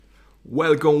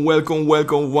Welcome, welcome,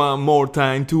 welcome one more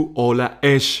time to Hola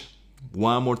Esh.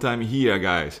 One more time here,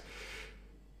 guys.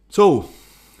 So,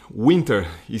 winter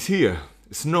is here.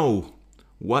 Snow.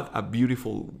 What a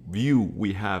beautiful view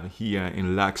we have here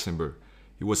in Luxembourg.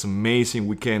 It was an amazing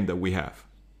weekend that we have.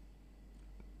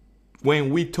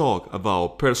 When we talk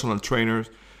about personal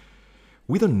trainers,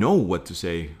 we don't know what to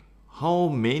say. How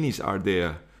many are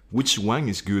there? Which one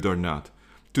is good or not?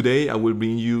 Today I will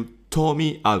bring you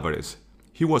Tommy Alvarez.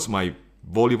 He was my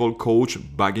volleyball coach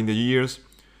back in the years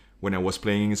when I was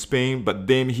playing in Spain, but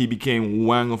then he became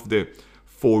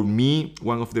for me,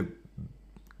 one of the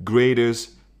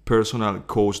greatest personal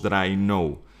coach that I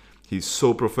know. He's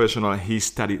so professional, he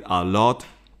studied a lot.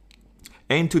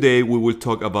 And today we will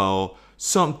talk about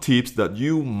some tips that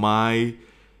you might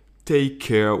take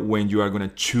care when you are going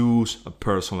to choose a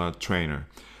personal trainer.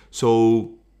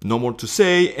 So, no more to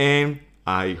say, and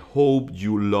I hope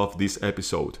you love this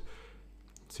episode.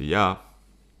 See ya.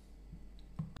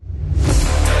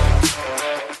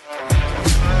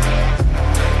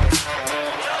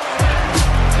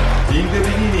 In the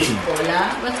beginning.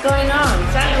 Hola. What's going on?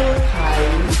 Salud. Hi.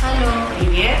 Hello. ¿Y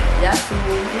bien? Yasu.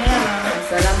 Yeah.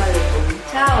 Assalamu alaikum.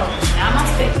 Ciao.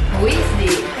 Namaste. Who is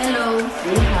this? Hello.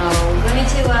 Ni hao.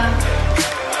 Konnichiwa.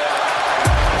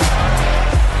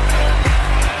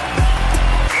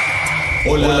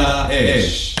 Hola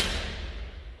Esh.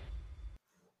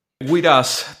 With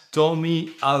us,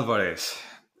 Tommy Alvarez.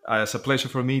 It's a pleasure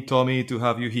for me, Tommy, to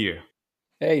have you here.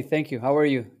 Hey, thank you. How are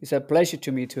you? It's a pleasure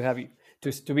to me to have you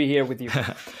to be here with you.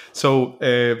 So,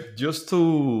 just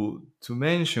to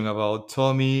mention about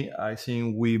Tommy, I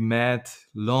think we met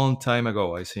long time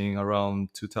ago. I think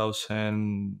around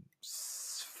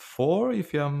 2004,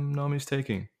 if I'm not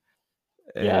mistaken.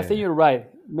 Yeah, I think you're right.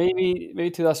 Maybe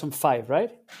 2005,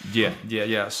 right?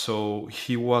 Yeah. So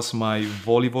he was my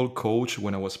volleyball coach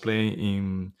when I was playing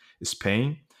in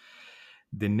Spain.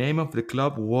 The name of the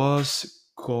club was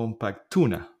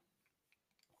Compactuna.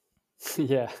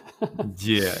 Yeah.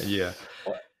 Yeah.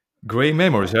 Great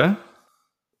memories, huh?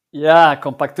 Yeah,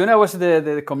 Compactuna was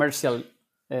the commercial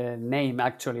name,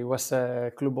 actually. It was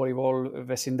Club Voleibol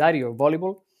Vecindario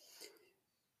Volleyball.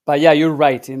 But yeah, you're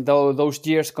right. In those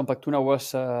years, Compactuna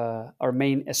was our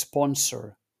main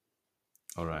sponsor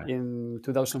All right. in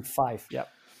 2005. Yeah.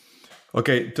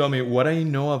 Okay, Tommy, what I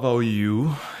know about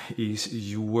you is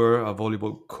you were a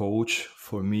volleyball coach,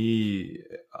 for me,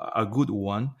 a good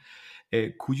one.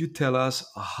 Could you tell us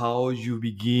how you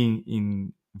begin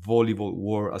in volleyball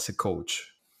world as a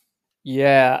coach?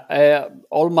 Yeah,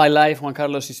 all my life, Juan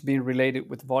Carlos, has been related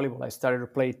with volleyball. I started to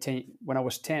play when I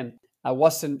was 10. I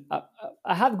wasn't,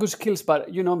 I have good skills,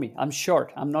 but you know me, I'm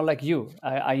short. I'm not like you.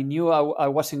 I knew I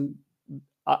wasn't,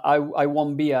 I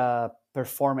won't be a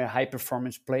performer, high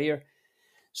performance player.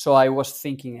 So I was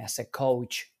thinking as a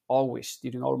coach always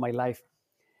during all my life.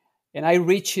 And I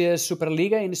reached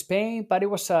Superliga in Spain, but it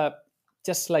was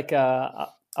just like I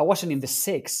wasn't in the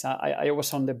six. I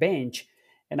was on the bench,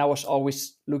 and I was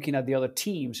always looking at the other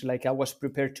teams. Like I was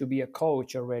prepared to be a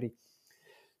coach already.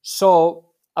 So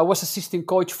I was assistant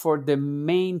coach for the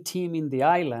main team in the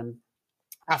island.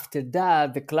 After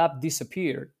that, the club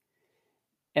disappeared,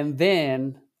 and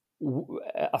then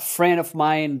a friend of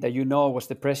mine that you know was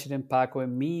the president, Paco,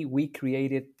 and me. We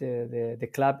created the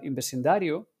club in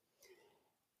Vecindario,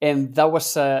 and that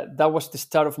was the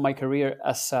start of my career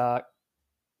as a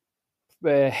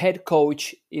head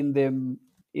coach in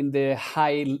the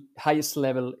highest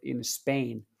level in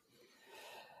Spain.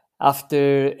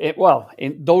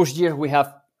 In those years we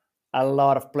have a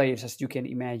lot of players, as you can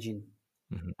imagine.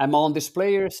 Mhm. Among these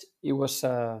players, it was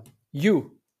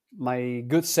you, my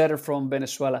good setter from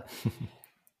Venezuela,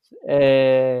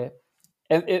 uh,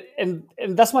 and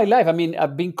that's my life. I mean,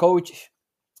 I've been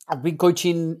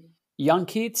coaching young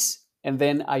kids, and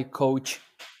then I coach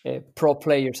pro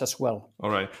players as well. All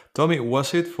right. Tommy,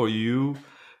 was it for you,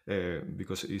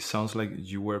 because it sounds like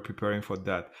you were preparing for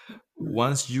that.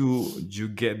 Once you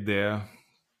get there,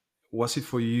 was it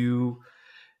for you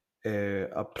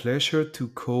a pleasure to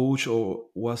coach, or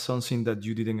was something that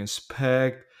you didn't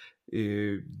expect?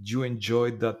 You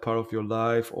enjoyed that part of your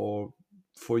life, or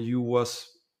for you was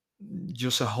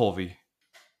just a hobby?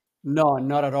 No,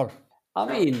 not at all. I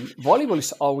mean, volleyball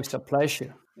is always a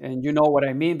pleasure. And you know what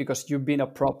I mean because you've been a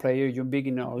pro player, you've been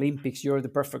in the Olympics, you're the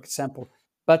perfect example.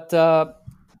 But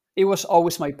it was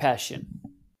always my passion.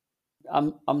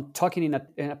 I'm talking in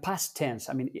a past tense.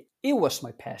 I mean, it was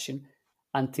my passion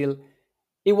until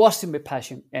it wasn't my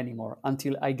passion anymore,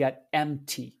 until I got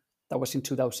empty. That was in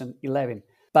 2011.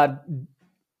 But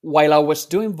while I was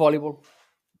doing volleyball,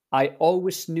 I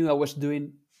always knew I was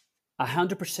doing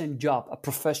 100% job, a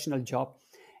professional job,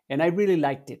 and I really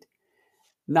liked it.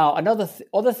 Now,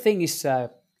 other thing is,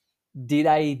 did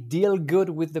I deal good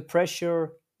with the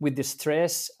pressure, with the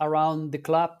stress around the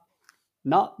club?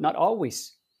 Not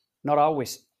always. Not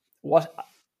always. Was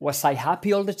was I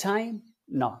happy all the time?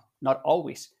 No, not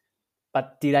always.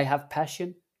 But did I have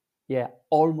passion? Yeah,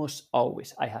 almost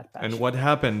always I had And passion. what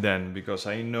happened then? Because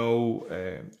I know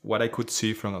what I could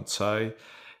see from outside.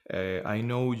 I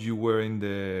know you were in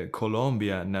the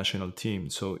Colombia national team,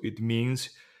 so it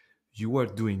means you are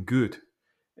doing good.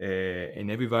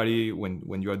 And everybody,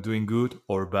 when you are doing good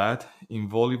or bad in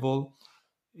volleyball,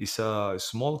 it's a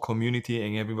small community,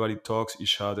 and everybody talks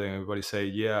each other, and everybody say,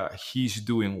 "Yeah, he's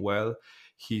doing well.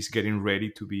 He's getting ready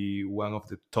to be one of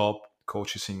the top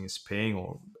coaches in Spain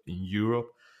or in Europe."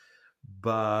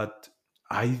 But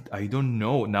I don't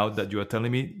know now that you are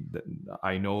telling me that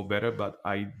I know better, but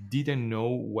I didn't know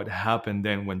what happened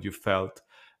then when you felt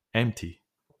empty.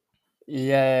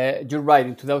 Yeah, you're right.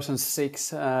 In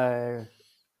 2006,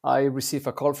 I received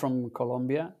a call from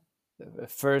Colombia. The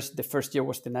first year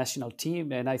was the national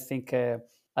team, and I think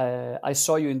I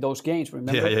saw you in those games. Yeah,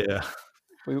 Remember, yeah, yeah.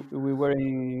 we were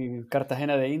in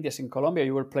Cartagena de Indias in Colombia.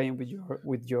 You were playing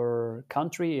with your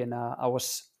country, and I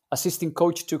was assistant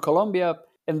coach to Colombia.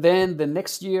 And then the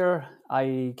next year,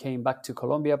 I came back to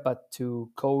Colombia, but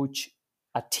to coach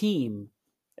a team,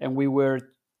 and we were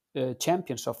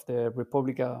champions of the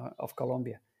Republica of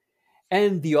Colombia.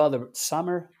 And the other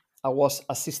summer, I was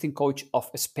assistant coach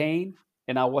of Spain,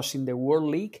 and I was in the World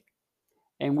League,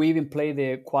 and we even played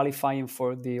the qualifying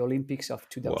for the Olympics of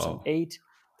Wow. 2008.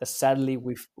 That sadly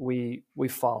we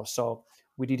fall, so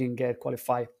we didn't get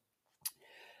qualified.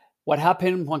 What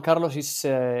happened, Juan Carlos, is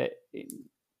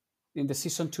in the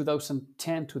season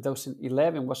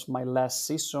 2010-2011 was my last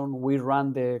season. We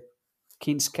ran the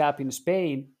Kings Cup in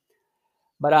Spain,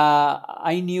 but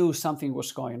I knew something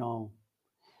was going on.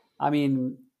 I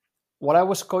mean, while I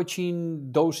was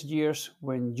coaching those years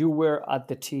when you were at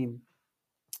the team,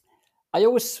 I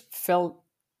always felt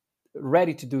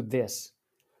ready to do this.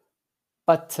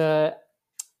 But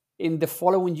in the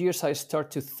following years, I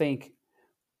start to think,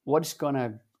 what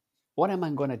am I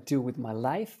gonna do with my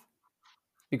life?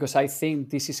 Because I think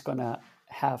this is gonna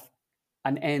have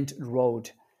an end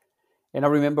road. And I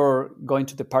remember going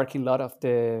to the parking lot of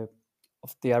the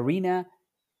arena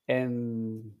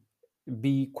and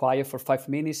be quiet for 5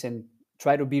 minutes and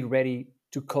try to be ready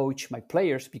to coach my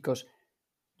players, because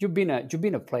you've been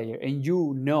a player and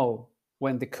you know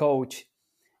when the coach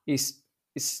is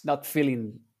not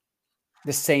feeling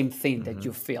the same thing that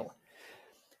you Hmm. feel.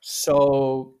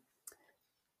 So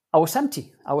I was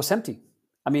empty. I was empty.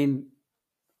 I mean,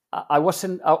 I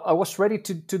wasn't. I was ready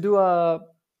to do a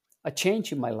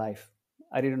change in my life.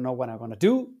 I didn't know what I'm gonna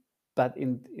do, but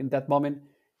in that moment,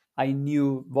 I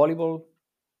knew volleyball.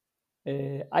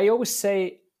 I always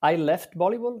say I left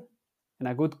volleyball, and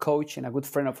a good coach and a good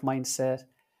friend of mine said,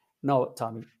 "No,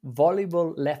 Tommy,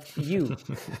 volleyball left you,"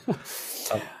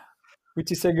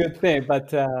 which is a good thing. But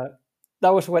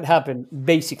that was what happened,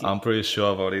 basically. I'm pretty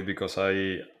sure about it because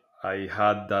I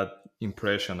had that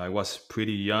impression. I was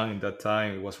pretty young at that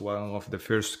time. It was one of the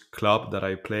first club that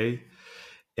I played,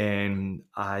 and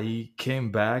I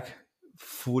came back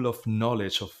full of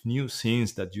knowledge of new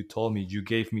things that you told me. You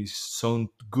gave me some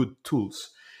good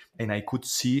tools, and I could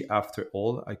see after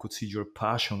all, I could see your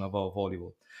passion about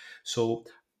volleyball. So,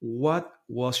 what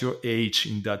was your age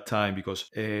in that time? Because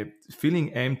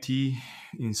feeling empty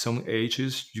in some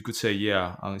ages, you could say,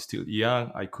 "Yeah, I'm still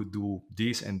young. I could do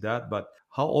this and that." But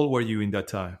how old were you in that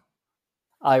time?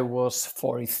 I was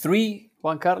 43,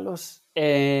 Juan Carlos,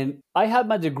 and I had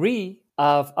my degree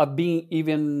of being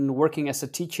even working as a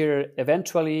teacher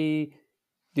eventually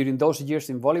during those years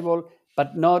in volleyball,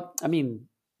 but not, I mean,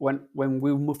 when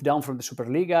we moved down from the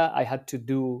Superliga, I had to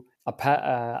do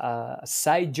a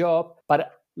side job,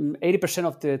 but 80%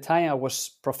 of the time I was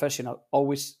professional,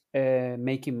 always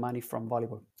making money from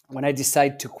volleyball. When I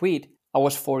decided to quit, I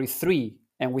was 43,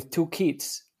 and with two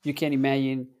kids, you can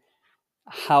imagine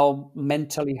how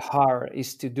mentally hard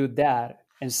is to do that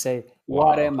and say,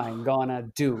 what Wow. am I gonna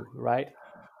do, right?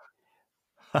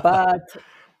 But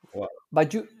Wow.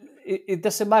 you, it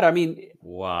doesn't matter. I mean,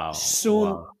 Wow.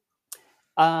 soon, Wow.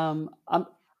 I'm,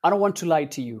 I don't want to lie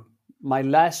to you. My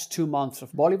last 2 months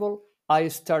of volleyball, I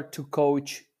start to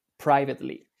coach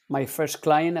privately. My first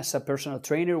client as a personal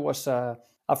trainer was a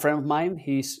friend of mine.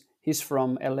 He's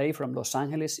from LA, from Los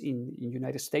Angeles in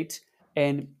United States,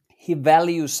 and he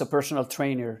values a personal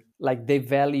trainer like they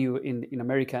value in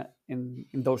America in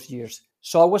those years.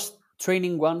 So I was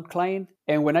training one client,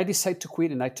 and when I decided to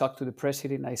quit and I talked to the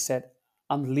president, I said,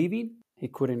 I'm leaving. He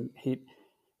couldn't, he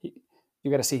you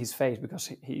got to see his face because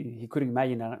he couldn't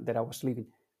imagine that I was leaving.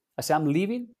 I said, I'm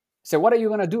leaving. So what are you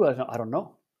gonna do? I don't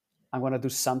know. I'm gonna do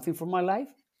something for my life.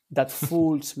 That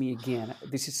fools me again.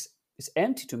 This is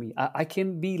empty to me. I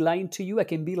can be lying to you. I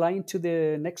can be lying to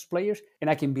the next players, and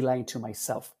I can be lying to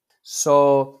myself.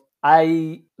 So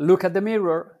I look at the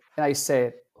mirror and I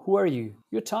say, "Who are you?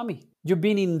 You're Tommy. You've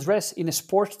been in a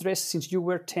sports dress since you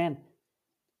were 10.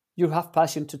 You have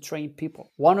passion to train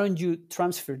people. Why don't you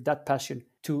transfer that passion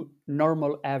to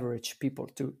normal average people,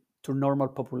 to normal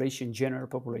population, general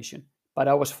population?" But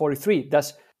I was 43.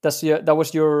 That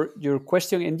was your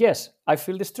question. And yes, I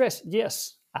feel the stress.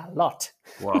 Yes, a lot.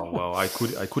 Wow, wow. I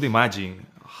could imagine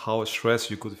how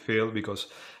stressed you could feel because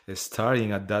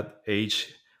starting at that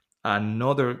age,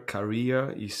 another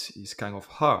career is kind of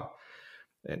hard.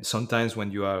 And sometimes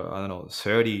when you are, I don't know,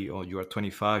 30 or you are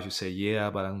 25, you say, yeah,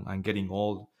 but I'm getting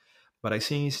old. But I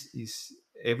think it's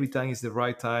every time is the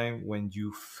right time when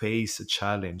you face a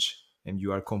challenge and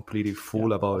you are completely Yeah,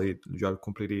 full about it. You are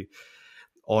completely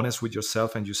honest with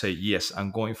yourself and you say, yes,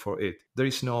 I'm going for it. There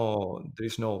is no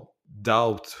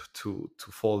doubt to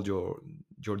follow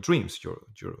your dreams,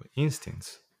 your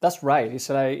instincts. that's right.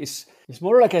 It's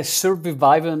more like a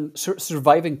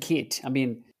surviving kid. I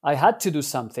mean, I had to do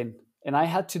something, and I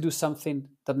had to do something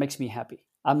that makes me happy.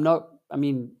 I'm not. I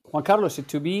mean, Juan Carlos,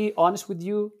 to be honest with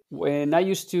you, when I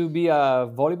used to be a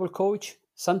volleyball coach,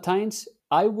 sometimes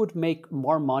I would make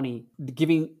more money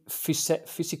giving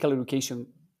physical education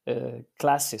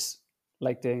classes,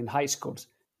 like in high schools,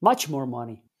 much more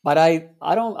money. But I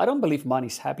don't believe money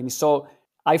is happiness. So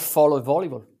I followed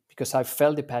volleyball because I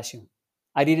felt the passion.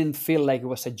 I didn't feel like it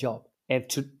was a job. And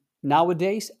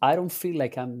nowadays, I don't feel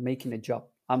like I'm making a job.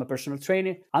 I'm a personal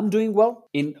trainer. I'm doing well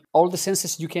in all the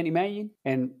senses you can imagine.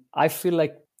 And I feel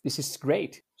like this is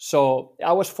great. So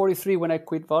I was 43 when I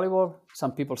quit volleyball.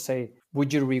 Some people say,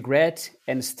 would you regret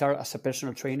and start as a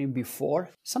personal trainer before?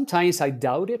 Sometimes I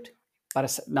doubt it,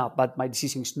 but no. But my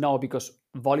decision is no, because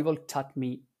volleyball taught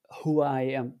me who I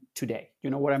am today.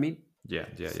 You know what I mean? Yeah,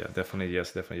 yeah, yeah, definitely,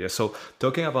 yes, definitely, yes. So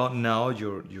talking about now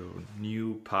your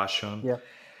new passion, Yeah.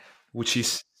 which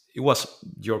is it was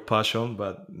your passion,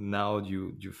 but now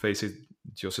you face it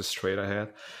just straight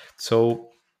ahead. So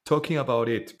talking about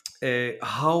it,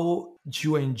 how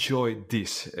you enjoy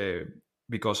this?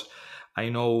 Because I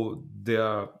know there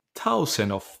are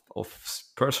thousands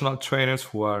of personal trainers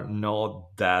who are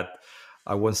not that,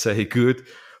 I won't say good,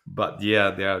 but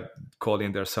yeah, they are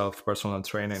calling themselves personal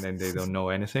training and they don't know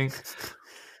anything,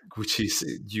 which is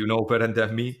better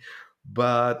than me.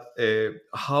 But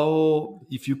how,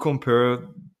 if you compare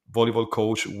volleyball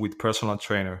coach with personal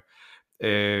trainer,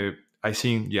 I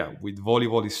think yeah, with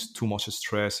volleyball is too much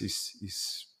stress.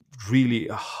 Is really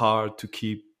hard to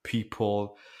keep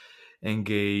people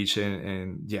engaged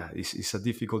and yeah, it's a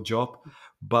difficult job.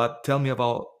 But tell me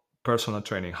about personal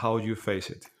training. How you face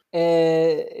it?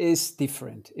 It's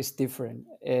different. It's different.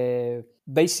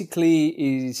 Basically,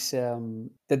 is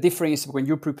the difference when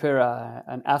you prepare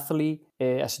an athlete,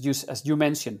 as you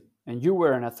mentioned, and you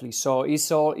were an athlete. So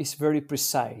it's very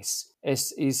precise.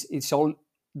 It's all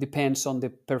depends on the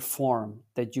perform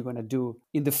that you're gonna do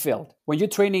in the field. When you're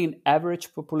training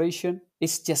average population,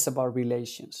 it's just about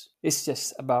relations. It's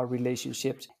just about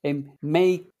relationships and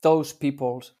make those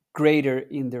people greater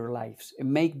in their lives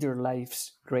and make their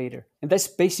lives greater. And that's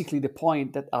basically the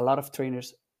point that a lot of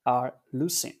trainers are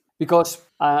losing. Because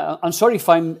I'm sorry if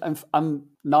I'm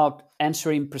not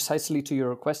answering precisely to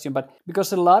your question, but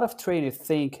because a lot of trainers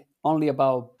think only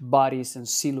about bodies and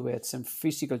silhouettes and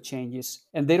physical changes,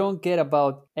 and they don't get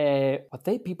about what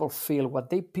they people feel, what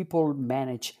they people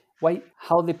manage,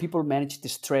 how the people manage the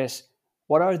stress,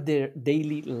 what are their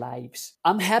daily lives.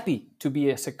 I'm happy to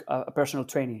be a personal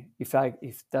trainer, if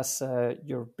that's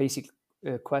your basic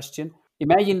question.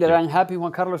 Imagine that Yeah. I'm happy,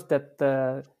 Juan Carlos,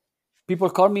 that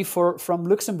people call me from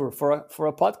Luxembourg for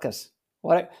a podcast.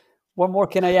 What more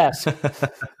can I ask?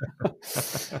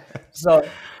 So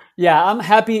yeah, I'm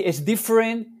happy. It's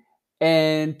different.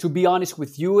 And to be honest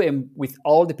with you and with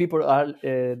all the people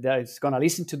that is going to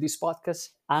listen to this podcast,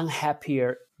 I'm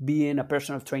happier being a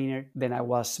personal trainer than I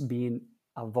was being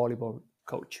a volleyball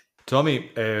coach.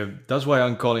 Tommy, that's why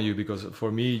I'm calling you because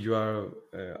for me, you are.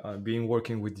 I've been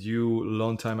working with you a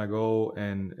long time ago,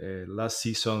 and last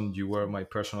season you were my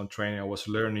personal trainer. I was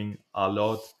learning a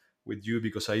lot with you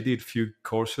because I did few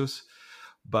courses,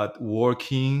 but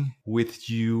working with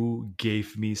you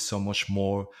gave me so much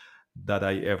more that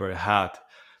I ever had.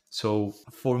 So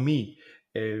for me,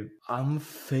 I'm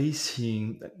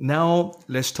facing now.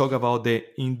 Let's talk about the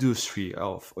industry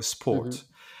of Mhm. sports.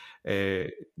 uh,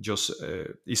 just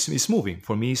it's moving.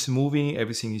 For me, it's moving.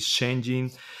 Everything is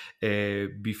changing.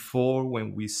 Before,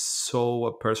 when we saw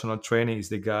a personal trainer, is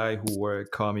the guy who were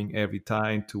coming every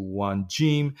time to one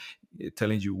gym,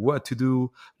 telling you what to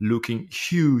do, looking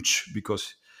huge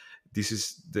because this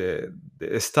is the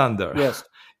standard. Yes.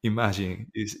 Imagine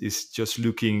is just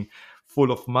looking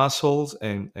full of muscles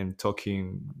and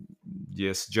talking,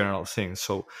 yes, general things.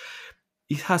 So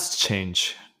it has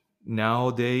changed.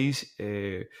 Nowadays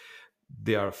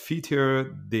they are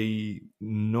fitter, they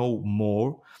know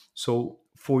more. So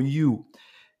for you,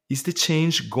 is the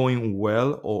change going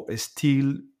well, or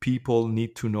still people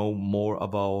need to know more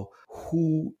about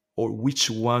who or which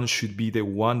one should be the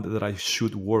one that I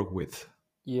should work with?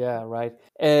 Yeah, right.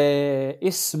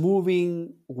 It's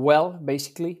moving well,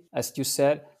 basically, as you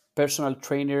said. Personal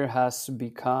trainer has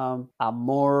become a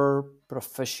more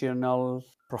professional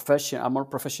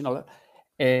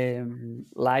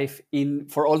life in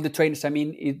for all the trainers. I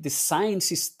mean, the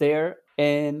science is there,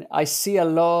 and I see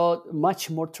much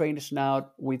more trainers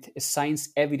now with science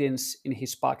evidence in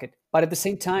his pocket. But at the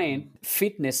same time,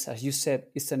 fitness, as you said,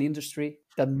 is an industry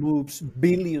that moves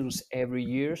billions every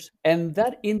year, and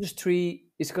that industry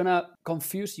is gonna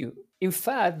confuse you. In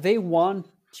fact, they want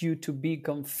you to be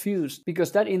confused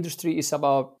because that industry is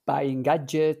about buying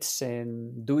gadgets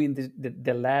and doing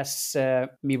the last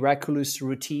miraculous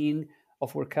routine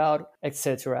of workout,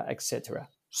 etc., etc.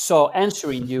 So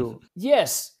answering you,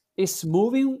 yes, it's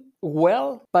moving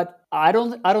well, but I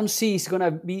don't see it's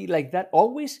gonna be like that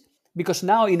always because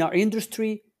now in our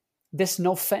industry there's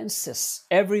no fences.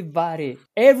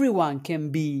 Everyone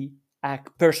can be a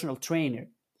personal trainer.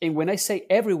 And when I say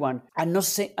everyone, I'm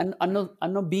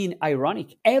not being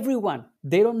ironic. Everyone,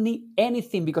 they don't need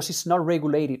anything because it's not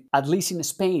regulated. At least in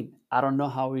Spain, I don't know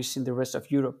how it's in the rest of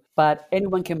Europe, but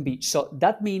anyone can be. So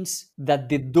that means that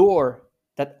the door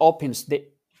that opens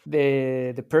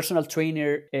the personal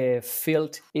trainer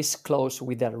field is closed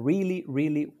with a really,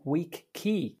 really weak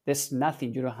key. There's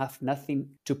nothing. You don't have nothing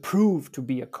to prove to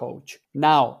be a coach.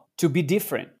 Now, to be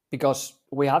different, because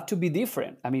we have to be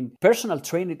different. I mean, personal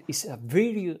training is a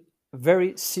very,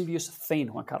 very serious thing,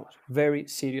 Juan Carlos. Very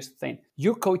serious thing.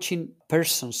 You're coaching a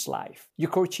person's life. You're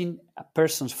coaching a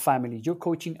person's family. You're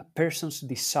coaching a person's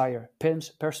desire,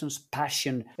 person's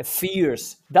passion,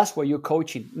 fears. That's what you're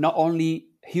coaching. Not only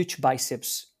huge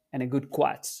biceps and a good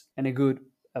quads and a good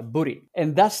booty.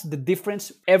 And that's the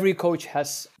difference. Every coach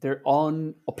has their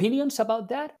own opinions about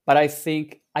that, but I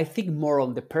think more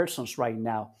on the persons right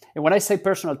now. And when I say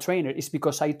personal trainer, it's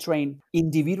because I train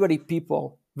individually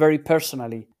people very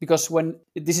personally. Because when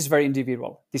this is very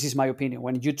individual, this is my opinion.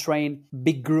 When you train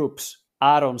big groups,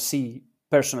 I don't see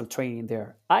personal training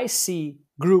there. I see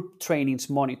group trainings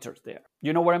monitored there.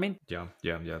 You know what I mean? Yeah,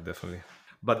 definitely.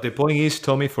 But the point is,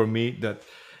 Tommy, for me, that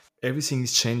everything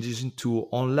is changing to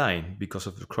online because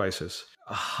of the crisis.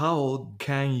 How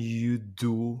can you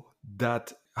do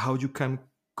that? How you can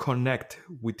connect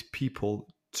with people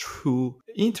through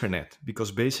internet?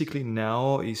 Because basically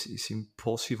now it's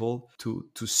impossible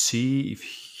to see if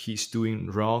he's doing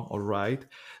wrong or right.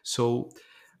 So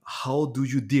how do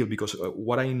you deal? Because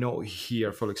what I know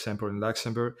here, for example, in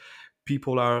Luxembourg,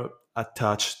 people are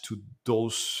attached to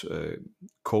those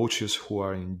coaches who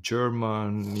are in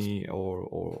Germany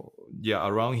or yeah,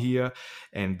 around here,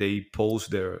 and they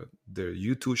post their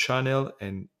YouTube channel,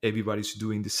 and everybody's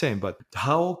doing the same. But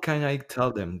how can I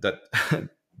tell them that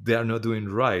they are not doing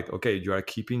right? Okay, you are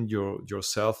keeping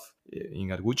yourself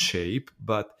in a good shape,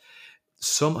 but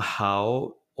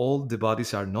somehow all the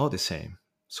bodies are not the same.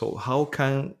 So how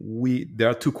can we? There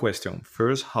are two questions.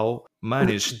 First, how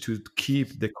manage to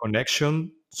keep the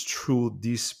connection through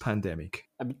this pandemic?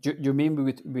 You mean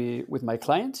with my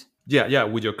client? Yeah,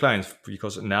 with your clients,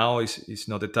 because now is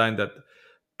not the time that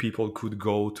people could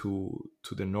go to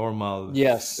the normal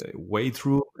Yes. weight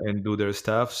room and do their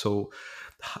stuff. So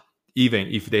even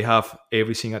if they have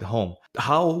everything at home,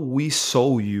 how we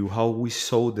saw you, how we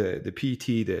saw the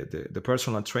PT, the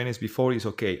personal trainers before is,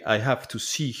 okay, I have to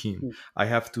see him, I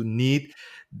have to need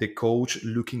the coach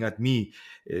looking at me,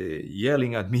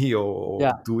 yelling at me, or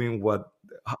Yeah. doing what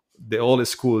the old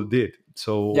school did.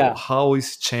 So Yeah. how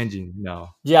is changing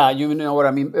now? Yeah, you know what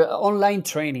I mean. Online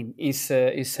training is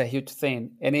a huge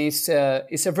thing, and it's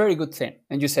a very good thing.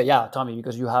 And you say, yeah, Tommy,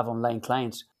 because you have online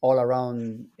clients all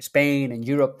around Spain and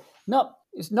Europe. No,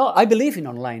 it's not. I believe in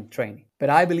online training, but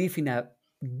I believe in a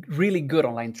really good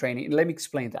online training. Let me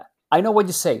explain that. I know what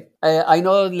you say. I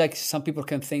know, like, some people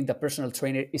can think that personal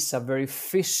trainer is a very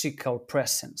physical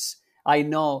presence. I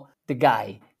know the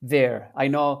guy there. I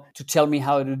know to tell me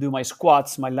how to do my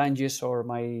squats, my lunges, or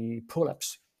my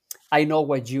pull-ups. I know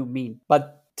what you mean.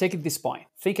 But take it this point.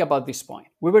 Think about this point.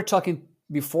 We were talking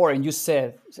before, and you said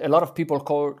a lot of people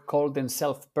call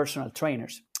themselves personal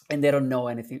trainers, and they don't know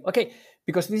anything. Okay,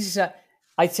 because this is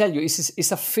I tell you,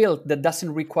 it's a field that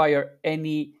doesn't require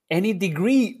any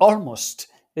degree almost.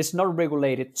 It's not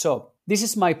regulated. So this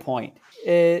is my point.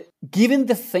 Given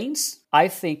the things,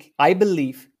 I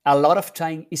believe a lot of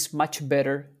time is much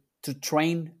better to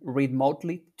train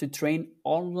remotely, to train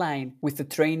online with a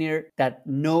trainer that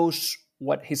knows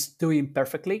what he's doing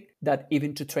perfectly, that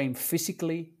even to train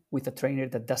physically with a trainer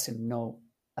that doesn't know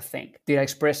a thing. Did I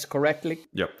express correctly?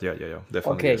 Yeah.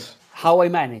 Definitely. Okay. Yes. How I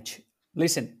manage.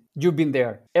 Listen, you've been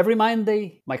there. Every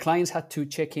Monday, my clients had to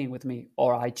check in with me,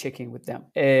 or I check in with them.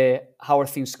 How are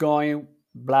things going?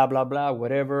 Blah, blah, blah,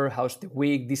 whatever. How's the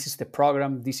week? This is the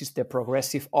program. This is the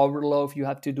progressive overload you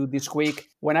have to do this week.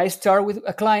 When I start with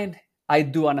a client, I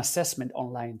do an assessment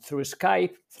online through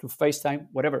Skype, through FaceTime,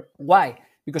 whatever. Why?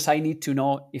 Because I need to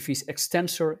know if he's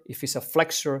extensor, if he's a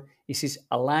flexor, if he's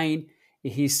aligned,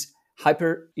 if he's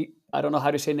hypermobile,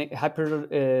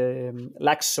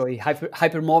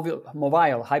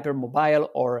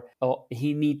 or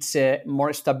he needs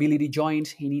more stability joints,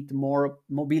 he needs more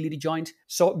mobility joints.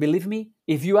 So believe me,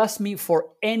 if you ask me for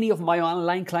any of my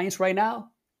online clients right now,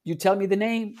 you tell me the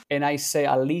name and I say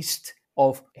a list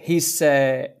of his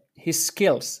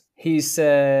skills, his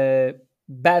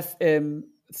bad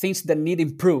things that need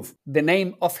improve, the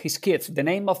name of his kids, the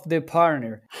name of the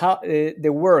partner, how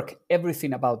the work,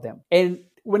 everything about them. And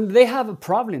when they have a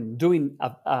problem doing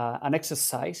an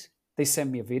exercise, they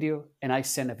send me a video and I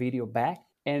send a video back,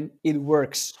 and it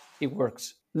works. It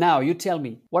works. Now you tell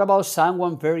me, what about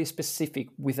someone very specific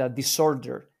with a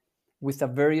disorder, with a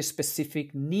very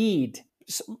specific need?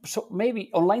 So maybe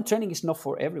online training is not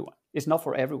for everyone. It's not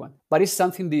for everyone, but it's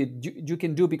something that you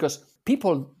can do, because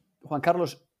people, Juan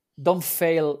Carlos, don't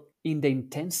fail in the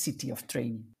intensity of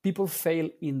training. People fail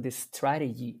in the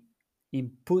strategy,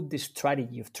 put the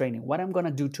strategy of training. What I'm going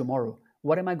to do tomorrow?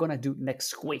 What am I going to do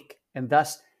next week? And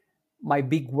that's my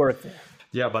big work there.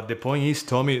 Yeah, but the point is,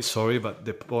 Tommy, sorry, but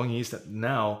the point is that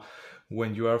now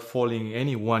when you are following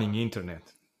anyone in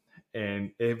internet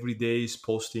and every day is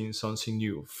posting something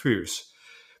new, first,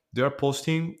 they are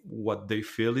posting what they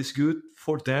feel is good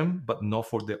for them, but not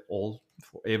for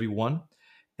for everyone.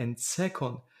 And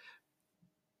second,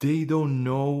 they don't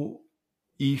know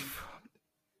if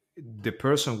the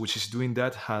person which is doing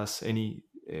that has any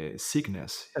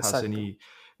sickness, has Exactly. any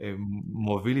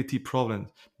mobility problem.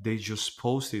 They just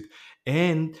post it.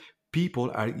 And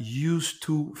people are used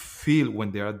to feel,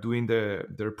 when they are doing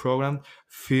their program,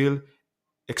 feel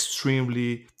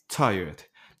extremely tired.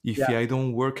 If Yeah. I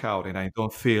don't work out and I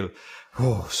don't feel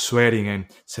sweating and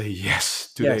say,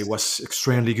 yes, today Yes. was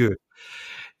extremely good.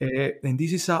 And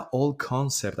this is an old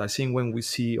concept. I think when we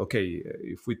see, okay,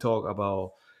 if we talk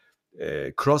about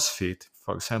CrossFit,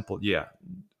 for example, yeah,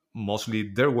 mostly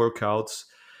their workouts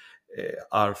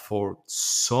are for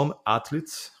some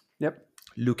athletes Yep.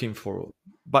 looking for,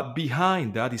 but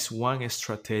behind that is one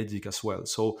strategic as well.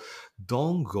 So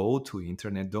don't go to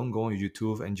internet, don't go on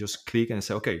YouTube and just click and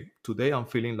say, okay, today I'm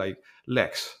feeling like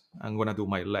legs, I'm gonna do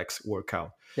my legs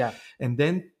workout. Yeah. And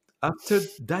then after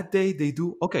that day they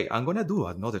do, okay, I'm gonna do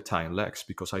another time legs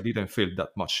because I didn't feel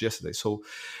that much yesterday. So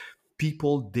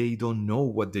people, they don't know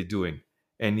what they're doing,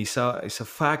 and it's a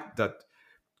fact that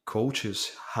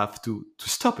coaches have to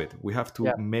stop it. We have to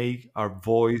Yeah. make our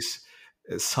voice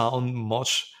sound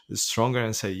much stronger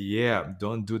and say, yeah,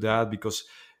 don't do that, because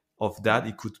of that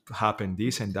it could happen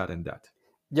this and that and that.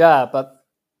 Yeah, but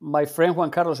my friend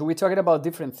Juan Carlos, we're talking about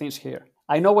different things here.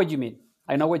 I know what you mean.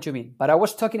 I know what you mean. But I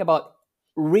was talking about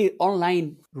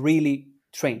online really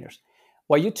trainers.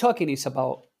 What you're talking is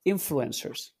about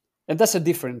influencers. And that's a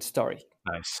different story.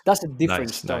 Nice, That's a different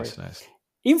nice, story. nice, nice.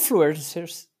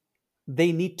 Influencers,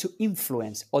 they need to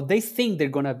influence, or they think they're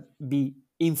going to be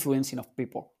influencing of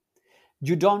people.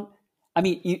 You don't, I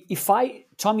mean,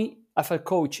 Tommy, as a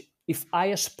coach, if I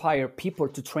aspire people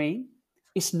to train,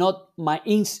 it's not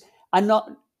I'm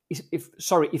not,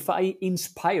 if I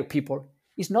inspire people,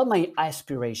 it's not my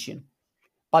aspiration.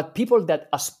 But people that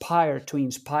aspire to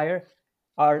inspire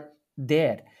are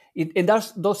dead. And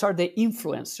those are the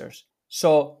influencers.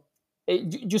 So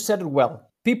you said it well.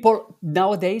 People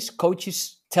nowadays,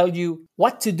 coaches tell you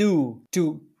what to do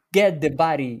to get the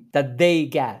body that they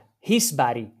get, his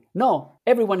body. No,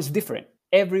 everyone is different.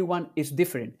 Everyone is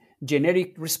different.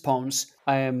 Genetic response,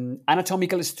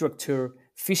 anatomical structure,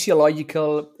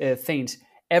 physiological things.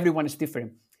 Everyone is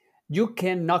different. You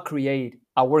cannot create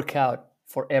a workout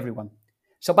for everyone.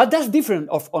 So, but that's different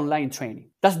of online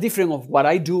training. That's different of what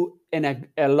I do, and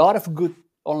a lot of good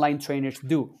online trainers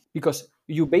do, because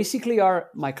you basically are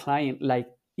my client like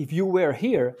if you were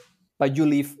here, but you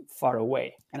live far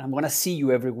away, and I'm gonna see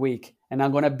you every week, and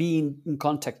I'm gonna be in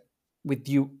contact with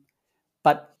you.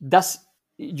 But that's,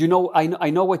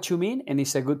 I know what you mean, and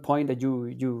it's a good point that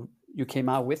you came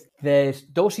out with. There's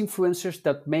those influencers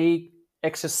that make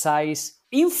exercise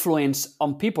influence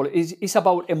on people. It's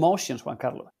about emotions, Juan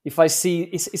Carlos. If I see,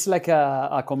 it's like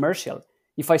a commercial.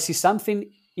 If I see something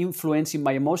influencing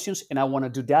my emotions and I want to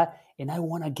do that and I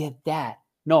want to get that.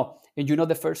 No. And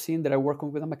the first thing that I work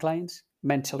on with my clients?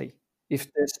 Mentally. If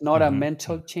there's not a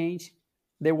mental change,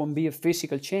 there won't be a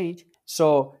physical change.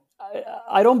 So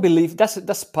I don't believe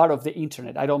that's part of the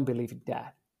internet. I don't believe in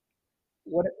that.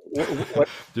 What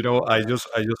I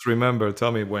just remember,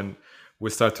 Tommy, when we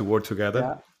start to work together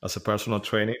yeah, as a personal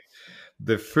trainer,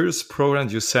 the first program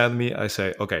you sent me, I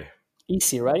say, okay,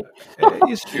 easy, right?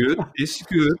 it's good, it's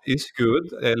good, it's good.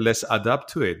 Let's adapt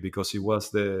to it because it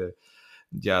was the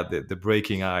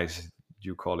breaking ice,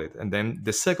 you call it. And then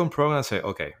the second program, I say,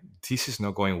 okay, this is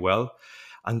not going well.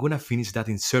 I'm gonna finish that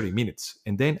in 30 minutes.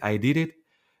 And then I did it,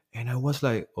 and I was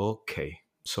like, okay,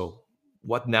 so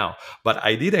what now? But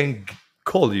I didn't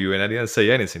call you and I didn't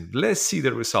say anything. Let's see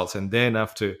the results. And then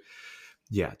after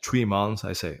 3 months,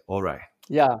 I say, all right,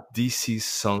 Yeah, this is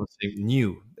something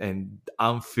new, and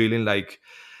I'm feeling like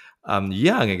I'm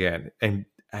young again, and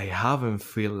I haven't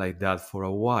felt like that for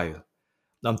a while.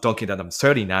 I'm talking that I'm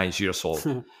 39 years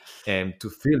old, and to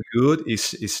feel good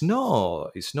is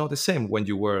not the same when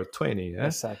you were 20.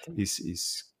 exactly.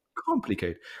 Is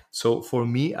complicated. So for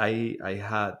me, I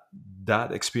had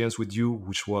that experience with you,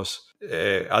 which was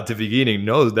at the beginning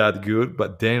not that good,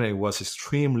 but then it was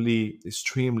extremely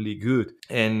good.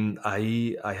 And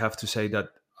I have to say that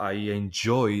I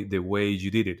enjoy the way you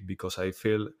did it because I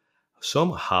feel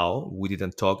somehow we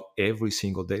didn't talk every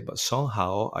single day, but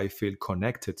somehow I feel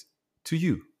connected to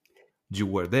you. You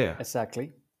were there.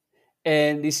 Exactly.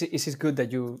 And this is good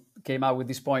that you came out with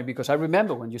this point because I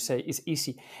remember when you say it's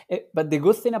easy. But the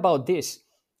good thing about this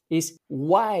is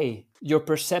why your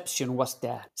perception was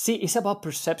that. See, it's about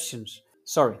perceptions.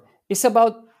 Sorry, it's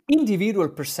about individual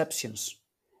perceptions.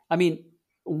 I mean,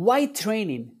 why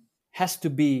training has to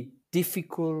be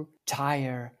difficult,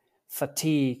 tired,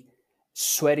 fatigue,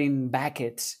 sweating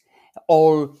buckets,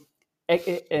 all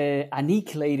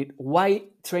annihilated. Why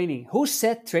training? Who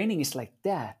said training is like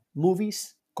that?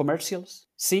 Movies, commercials.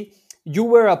 See, you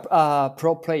were a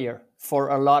pro player for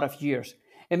a lot of years,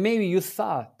 and maybe you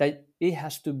thought that it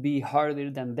has to be harder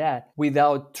than that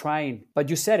without trying. But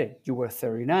you said it. You were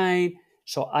 39,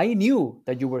 so I knew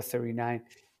that you were 39.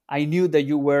 I knew that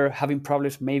you were having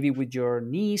problems maybe with your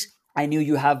knees. I knew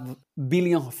you have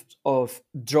billions of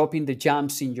dropping the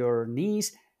jumps in your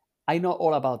knees. I know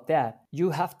all about that.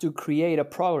 You have to create a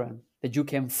program that you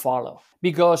can follow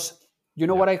because you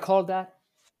know Yeah. what I call that?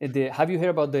 Have you heard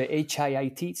about the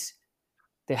HIITs,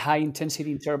 the high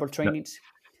intensity interval Yeah. trainings?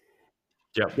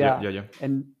 Yeah. Yeah. Yeah. Yeah. Yeah.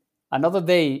 And another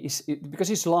day because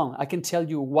it's long. I can tell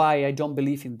you why I don't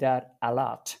believe in that a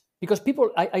lot. Because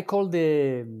people, I call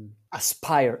the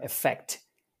aspire effect.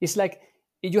 It's like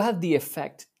you have the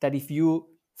effect that if you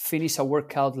finish a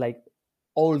workout like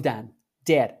all done,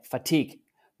 dead, fatigue,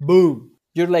 boom,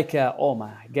 you're like, oh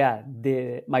my God,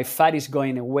 my fat is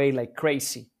going away like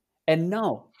crazy. And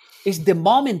no, it's the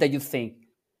moment that you think,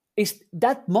 it's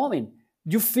that moment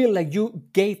you feel like you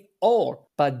gave all,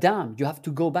 but damn, you have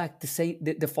to go back to say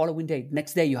the following day,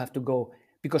 next day you have to go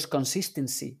because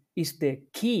consistency is the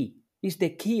key, is the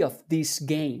key of this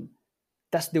game.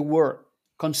 That's the word,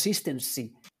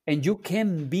 consistency. And you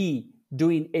can be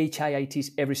doing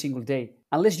HIITs every single day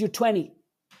unless you're 20.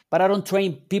 But I don't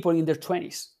train people in their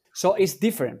 20s. So it's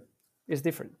different. It's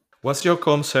different. What's your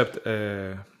concept,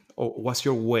 or what's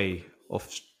your way of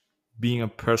being a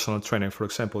personal trainer? For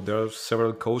example, there are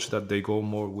several coaches that they go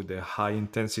more with the high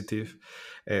intensity.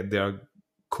 There are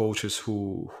coaches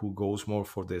who goes more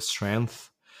for the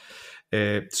strength.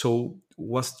 So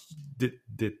what's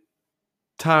the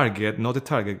target? Not the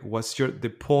target. What's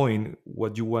the point?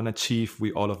 What you want to achieve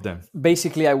with all of them?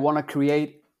 Basically, I want to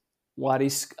create what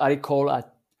is I call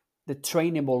the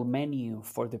trainable menu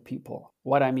for the people.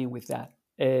 What I mean with that,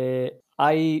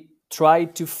 I try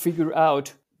to figure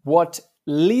out what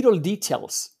little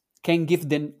details can give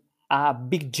them a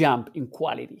big jump in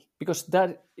quality because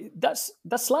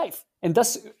that's life, and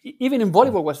that's even in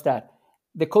volleyball was that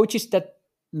the coaches that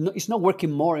is not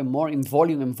working more and more in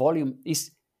volume and volume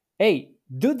is, hey,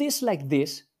 do this like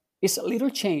this. It's a little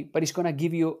change, but it's going to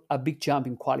give you a big jump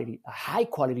in quality, a high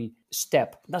quality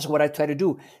step. That's what I try to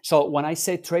do. So when I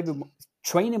say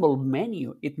trainable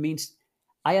menu, it means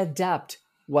I adapt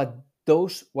what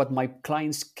my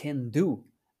clients can do.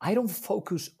 I don't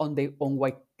focus on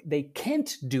they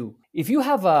can't do. If you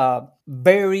have a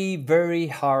very very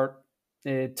hard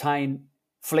time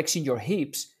flexing your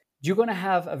hips, you're gonna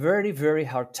have a very very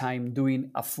hard time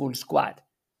doing a full squat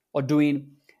or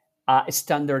doing a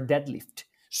standard deadlift.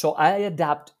 So I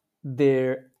adapt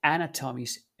their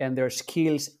anatomies and their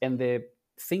skills and the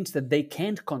things that they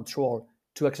can't control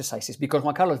to exercises. Because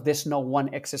Juan Carlos, there's no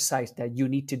one exercise that you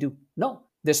need to do. No,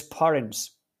 there's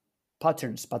patterns,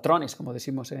 patrones, como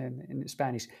decimos en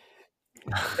Spanish,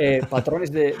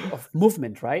 patrones of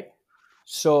movement, right?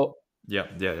 So Yeah,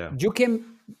 yeah, yeah. you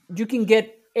can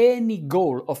get any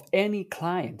goal of any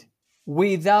client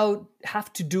without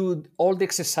have to do all the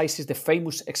exercises, the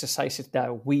famous exercises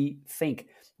that we think.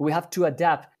 We have to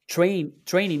adapt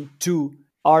training to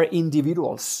our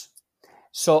individuals.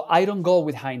 So I don't go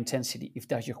with high intensity, if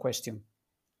that's your question.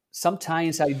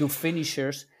 Sometimes I do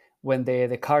finishers when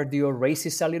the cardio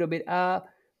raises a little bit up,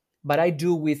 but I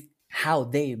do with how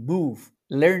they move,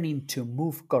 learning to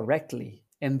move correctly.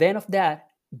 And then of that,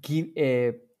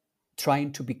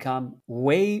 trying to become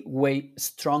way, way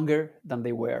stronger than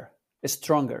they were.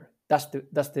 Stronger. That's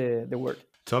the word.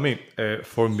 Tommy,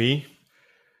 for me,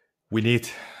 we need,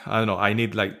 I don't know, I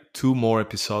need like two more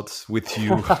episodes with you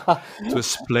to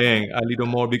explain a little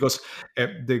more, because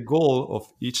the goal of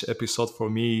each episode for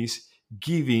me is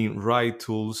giving right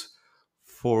tools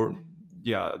for,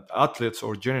 yeah, athletes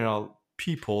or general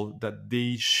people that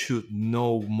they should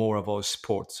know more about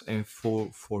sports. And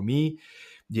for me,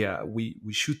 yeah, we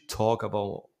should talk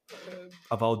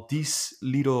about these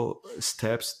little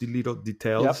steps, the little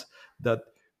details Yep. that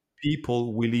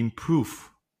people will improve.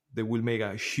 They will make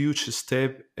a huge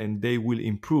step and they will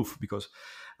improve, because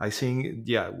I think,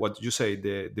 yeah, what you say,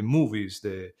 the movies,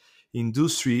 the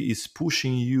industry is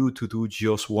pushing you to do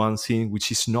just one thing, which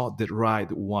is not the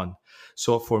right one.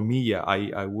 So for me, yeah,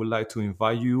 I would like to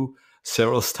invite you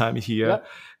several times here.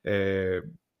 Yep. Uh,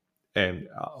 and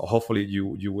hopefully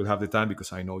you will have the time,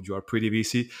 because I know you are pretty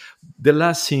busy. The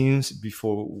last things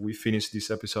before we finish this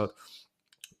episode,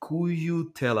 could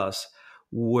you tell us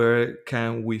where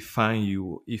can we find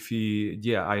you? If you,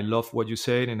 yeah, I love what you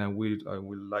said, and I will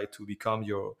like to become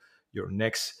your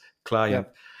next client.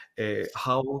 Yep.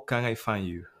 How can I find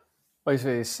you?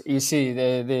 It's easy.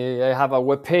 I have a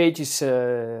webpage. It's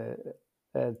uh,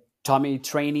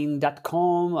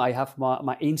 tommytraining.com. I have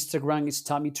my Instagram is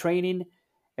Tommy Training,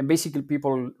 and basically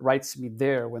people writes me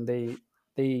there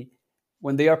they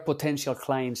when they are potential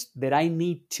clients that I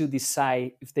need to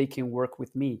decide if they can work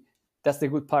with me. That's the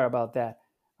good part about that.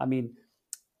 I mean,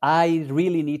 I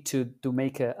really need to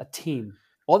make a team.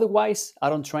 Otherwise, I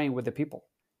don't train with the people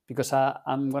because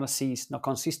I'm gonna see it's no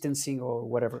consistency or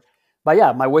whatever. But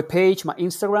yeah, my webpage, my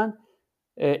Instagram.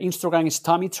 Instagram is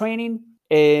Tommy Training,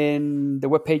 and the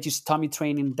webpage is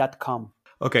tommytraining.com.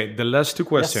 Okay, the last two Yes.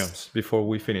 questions before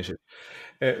we finish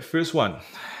it. First one,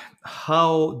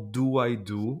 how do I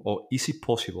do, or is it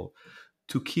possible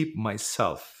to keep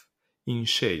myself in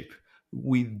shape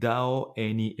without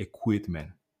any equipment?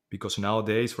 Because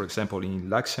nowadays, for example, in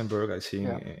Luxembourg, I think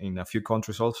Yeah. in a few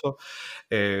countries also,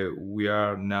 we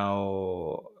are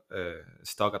now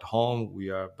stuck at home. We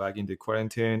are back in the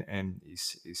quarantine, and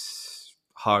it's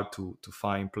hard to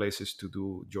find places to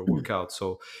do your workout.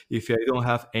 So if I don't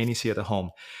have any seat at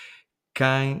home,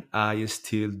 can I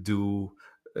still do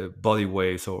body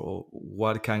weights, or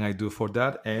what can I do for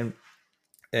that?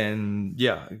 And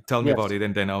yeah, tell me about Yes. it,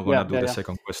 and then I'm Yeah. gonna do Yeah. the Yeah.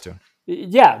 second question.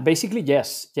 Yeah. Basically,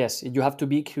 yes. Yes. You have to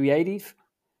be creative,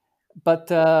 but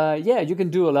yeah, you can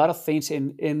do a lot of things.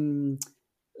 In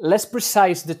less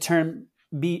precise, the term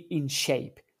 "be in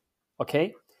shape."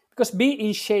 Okay, because be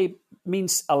in shape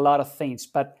means a lot of things.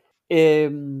 But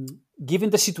um, given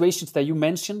the situations that you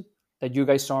mentioned, that you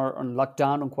guys are on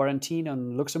lockdown, on quarantine,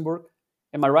 on Luxembourg,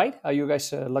 am I right? Are you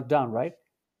guys locked down, right?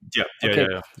 Yeah, yeah, yeah, Okay.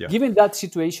 yeah, yeah. Given that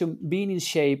situation, being in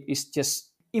shape is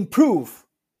just improve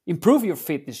your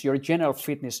fitness, your general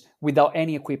fitness without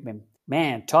any equipment.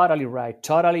 Man, totally right,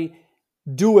 totally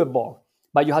doable.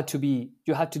 But you have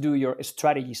to do your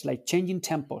strategies like changing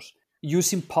tempos,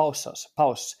 using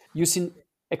pause, using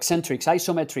eccentrics,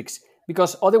 isometrics,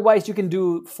 because otherwise you can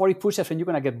do 40 push-ups and you're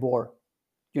gonna get bored.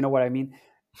 You know what I mean?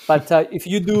 But if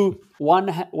you do one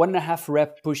and a half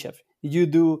rep push-up, you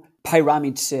do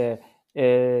pyramids,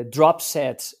 drop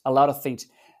sets, a lot of things.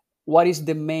 What is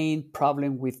the main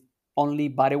problem with only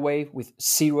body weight with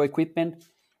zero equipment?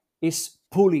 Is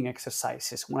pulling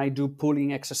exercises. When I do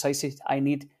pulling exercises, I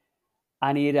need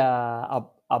a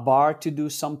bar to do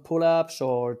some pull-ups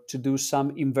or to do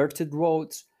some inverted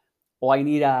rows, or I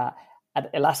need an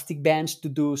elastic bands to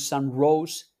do some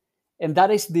rows, and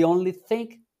that is the only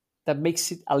thing that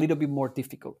makes it a little bit more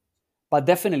difficult. But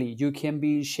definitely, you can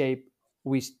be in shape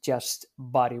with just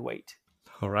body weight.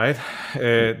 All right.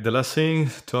 The last thing,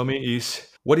 Tommy, is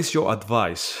what is your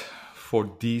advice for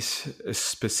this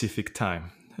specific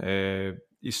time?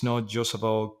 It's not just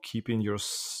about keeping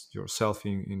yourself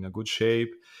in a good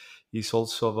shape. It's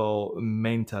also about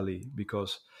mentally,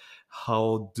 because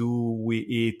how do we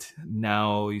eat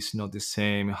now is not the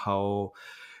same. How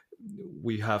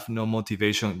we have no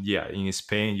motivation. Yeah, in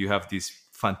Spain you have this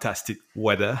fantastic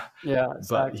weather, Yeah,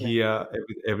 but exactly. here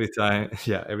every time,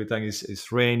 yeah, every time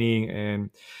is raining,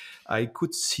 and I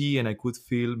could see and I could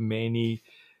feel many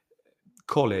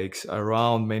colleagues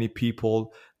around, many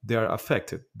people, they are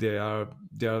affected. They are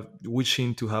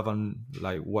wishing to have an,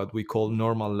 like, what we call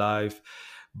normal life,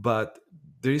 but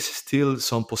there is still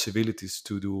some possibilities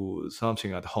to do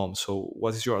something at home. So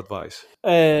what is your advice?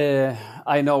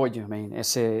 I know what you mean.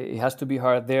 It has to be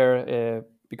hard there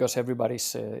because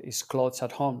everybody's is clothes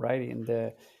at home, right?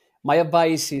 And my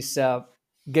advice is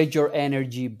get your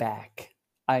energy back.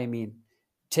 I mean,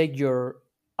 take your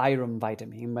iron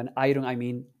vitamin. When iron, I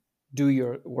mean, do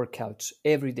your workouts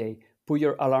every day. Put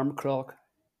your alarm clock.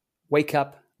 Wake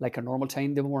up like a normal time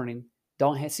in the morning.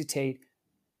 Don't hesitate.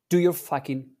 Do your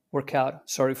fucking workout.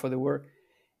 Sorry for the word.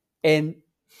 And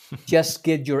just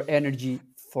get your energy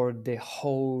for the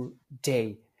whole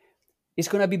day. It's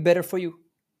going to be better for you.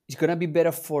 It's going to be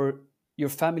better for your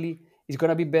family. It's going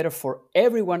to be better for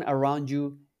everyone around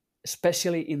you,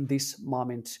 especially in this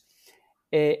moment.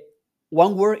 Uh,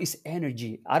 One word is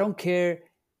energy. I don't care.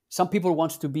 Some people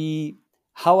want to be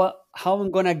how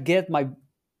I'm going to get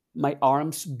my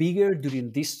arms bigger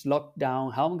during this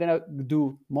lockdown, how I'm going to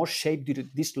do more shape during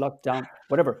this lockdown,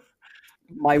 whatever.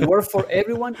 My word for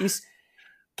everyone is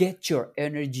get your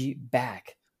energy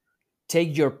back.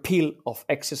 Take your pill of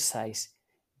exercise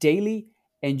daily,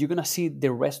 and you're gonna see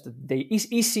the rest of the day.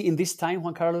 It's easy in this time,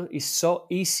 Juan Carlos. It's so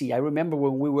easy. I remember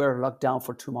when we were locked down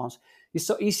for 2 months. It's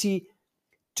so easy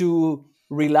to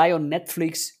rely on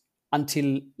Netflix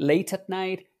until late at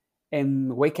night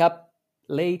and wake up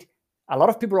late. A lot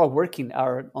of people are working,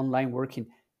 are online working.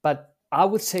 But I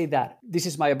would say that this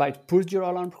is my advice. Put your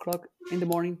alarm clock in the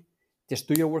morning, just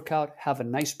do your workout, have a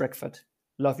nice breakfast,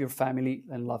 love your family,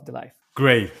 and love the life.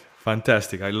 Great,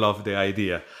 fantastic. I love the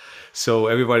idea. So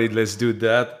everybody, let's do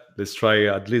that. Let's try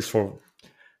at least for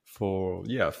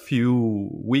yeah, a few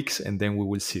weeks, and then we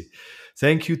will see.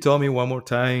 Thank you, Tommy, one more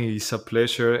time. It's a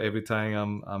pleasure. Every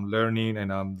time I'm learning,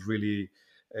 and I'm really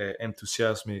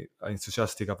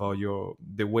enthusiastic about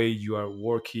the way you are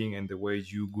working and the way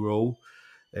you grow.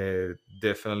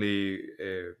 Definitely,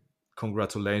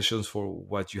 congratulations for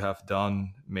what you have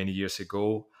done many years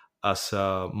ago as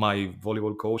my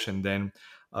volleyball coach, and then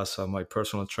as my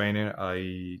personal trainer.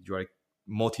 You are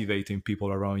motivating people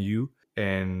around you,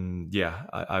 and yeah,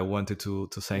 I wanted to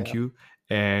thank Yeah. you,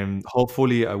 and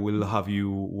hopefully I will have you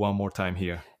one more time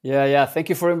here. Yeah, yeah. Thank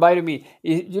you for inviting me.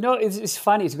 It's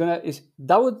funny.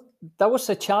 That was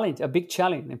a challenge, a big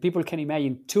challenge, and people can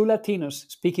imagine two Latinos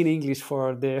speaking English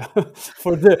for the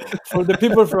for the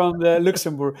people from the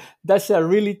Luxembourg. That's a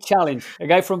really challenge. A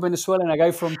guy from Venezuela and a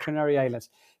guy from Canary Islands.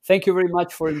 Thank you very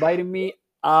much for inviting me.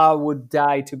 I would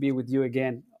die to be with you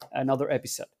again. Another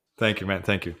episode. Thank you, man.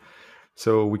 Thank you.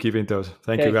 So we keep in touch.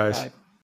 Thank you, Okay, guys. bye.